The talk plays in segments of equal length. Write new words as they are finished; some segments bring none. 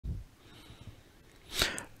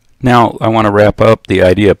Now I want to wrap up the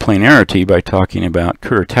idea of planarity by talking about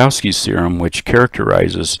Kuratowski's theorem, which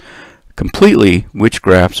characterizes completely which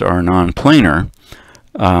graphs are non-planar.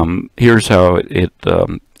 Here's how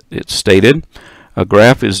it's stated. A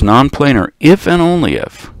graph is non-planar if and only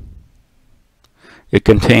if it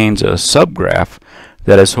contains a subgraph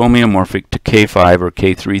that is homeomorphic to K5 or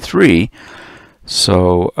K33.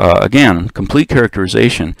 So again, complete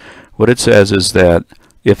characterization. What it says is that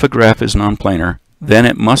if a graph is non-planar, then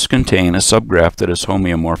it must contain a subgraph that is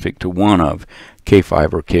homeomorphic to one of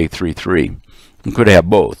K5 or K33. It could have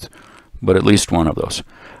both, but at least one of those.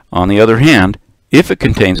 On the other hand, if it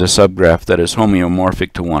contains a subgraph that is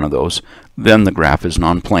homeomorphic to one of those, then the graph is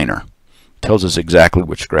non-planar. Tells us exactly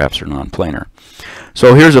which graphs are non-planar.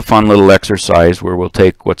 So here's a fun little exercise where we'll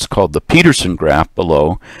take what's called the Peterson graph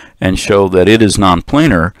below and show that it is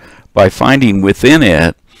non-planar by finding within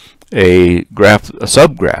it a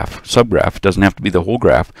subgraph, doesn't have to be the whole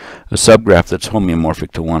graph, a subgraph that's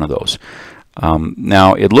homeomorphic to one of those.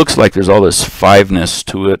 Now it looks like there's all this fiveness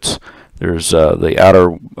to it. There's the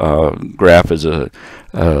outer graph is a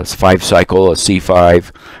 5 cycle, a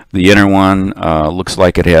C5. The inner one looks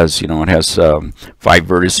like it has, 5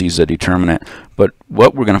 vertices that determine it. But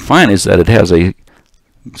what we're going to find is that it has a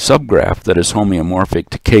subgraph that is homeomorphic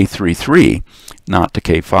to K33, not to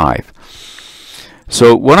K5.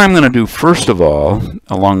 So what I'm going to do first of all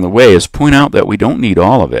along the way is point out that we don't need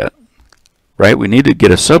all of it, right? We need to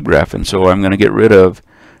get a subgraph, and so I'm going to get rid of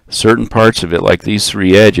certain parts of it like these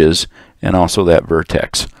 3 edges and also that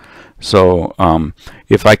vertex. So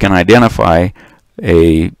if I can identify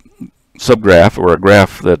a subgraph or a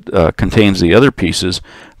graph that contains the other pieces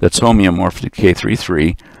that's homeomorphic to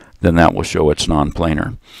K33, then that will show it's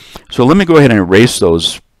non-planar. So let me go ahead and erase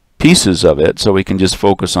those pieces of it so we can just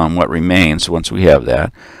focus on what remains once we have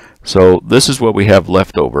that. So this is what we have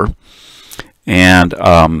left over, and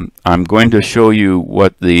I'm going to show you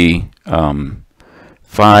what the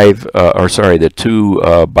the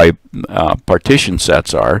two by partition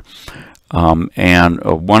sets are, and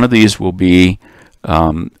one of these will be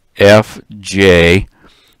F, J,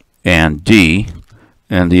 and D,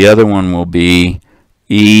 and the other one will be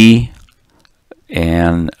E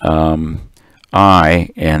and I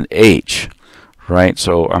and H, right?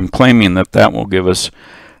 So I'm claiming that that will give us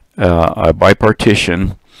a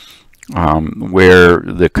bipartition where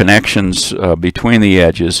the connections between the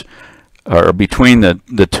edges, or between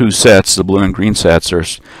the two sets, the blue and green sets,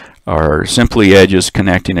 are simply edges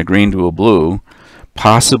connecting a green to a blue,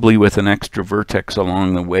 possibly with an extra vertex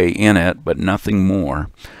along the way in it, but nothing more.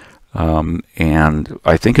 And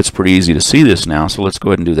I think it's pretty easy to see this now, so let's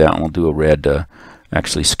go ahead and do that, and we'll do a red to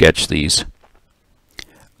actually sketch these.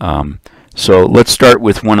 So let's start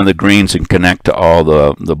with one of the greens and connect to all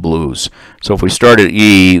the blues. So if we start at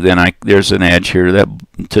E, then there's an edge here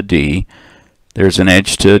to D. There's an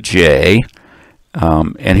edge to J,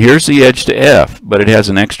 and here's the edge to F, but it has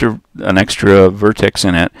an extra vertex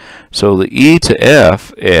in it. So the E to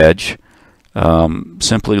F edge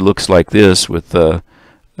simply looks like this with an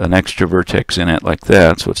extra vertex in it like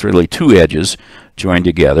that. So it's really 2 edges joined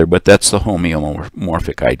together, but that's the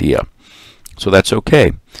homeomorphic idea. So that's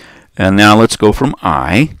okay. And now let's go from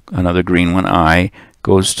I, another green one, I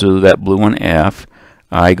goes to that blue one, F.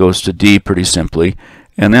 I goes to D pretty simply.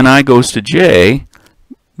 And then I goes to J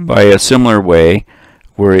by a similar way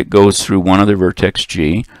where it goes through one other vertex,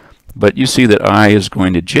 G. But you see that I is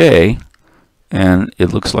going to J, and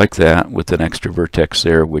it looks like that with an extra vertex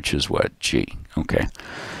there, which is what? G. Okay.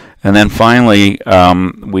 And then finally,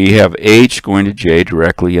 we have H going to J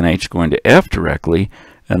directly and H going to F directly.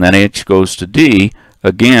 And then H goes to D,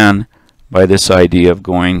 again, by this idea of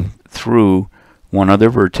going through one other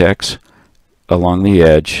vertex along the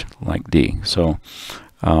edge, like D. So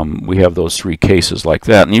we have those 3 cases like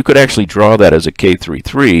that. And you could actually draw that as a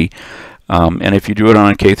K33. And if you drew it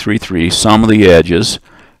on a K33, some of the edges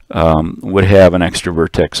would have an extra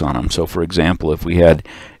vertex on them. So for example, if we had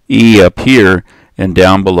E up here and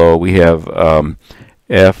down below we have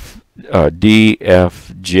F, D,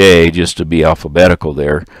 F, J, just to be alphabetical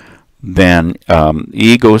there, then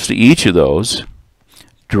E goes to each of those,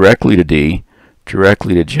 directly to D,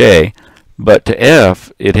 directly to J, but to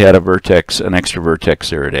F it had a vertex, an extra vertex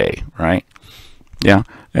there at A, right? Yeah,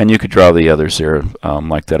 and you could draw the others there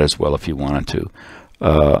like that as well if you wanted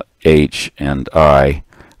to. H and I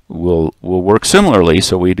will work similarly,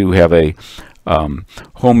 so we do have a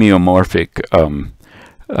homeomorphic,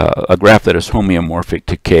 a graph that is homeomorphic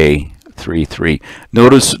to K33.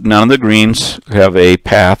 Notice none of the greens have a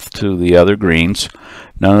path to the other greens.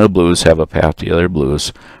 None of the blues have a path to the other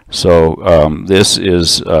blues. So this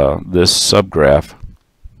is this subgraph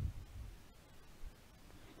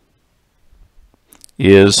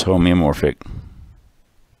is homeomorphic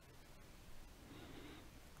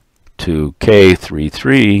to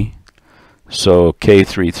K33, so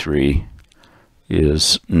K33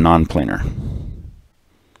 is non-planar.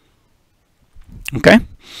 Okay,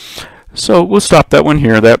 so we'll stop that one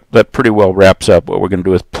here. That pretty well wraps up what we're going to do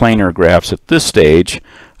with planar graphs at this stage.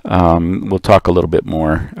 We'll talk a little bit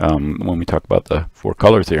more when we talk about the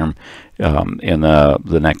four-color theorem in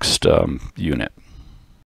the next unit.